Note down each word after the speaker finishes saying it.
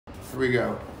Here we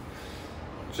go.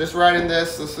 Just writing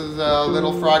this. This is a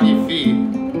little froggy feet.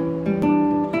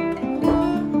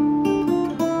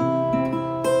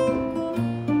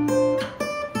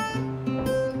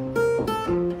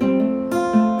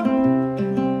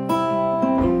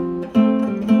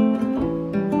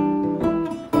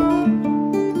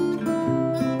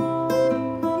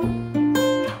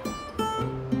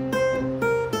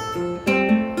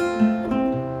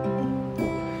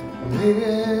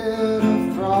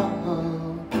 Little froggy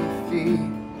feet,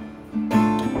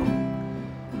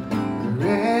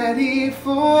 ready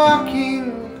for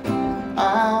walking.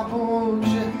 I'll hold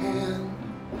your hand,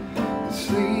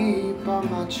 sleep on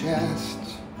my chest.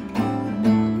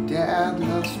 Dad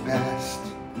loves best.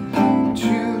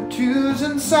 Tutus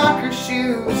and soccer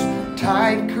shoes,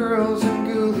 tight curls and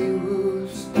gooly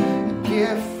woos, a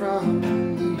gift from the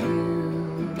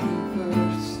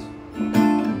universe.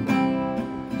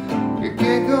 Your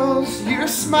giggles, your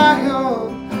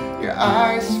smile, your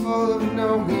eyes full of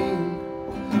knowing,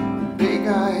 big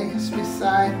eyes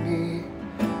beside me,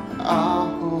 I'll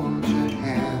hold your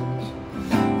hand.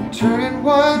 Turning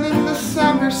one in the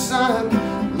summer sun,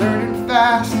 learning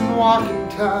fast and walking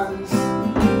tons.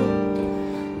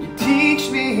 You teach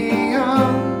me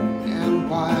young and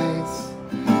wise,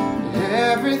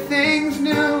 everything's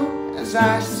new as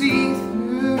I see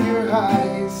through your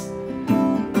eyes.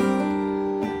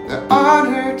 The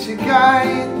honor to guide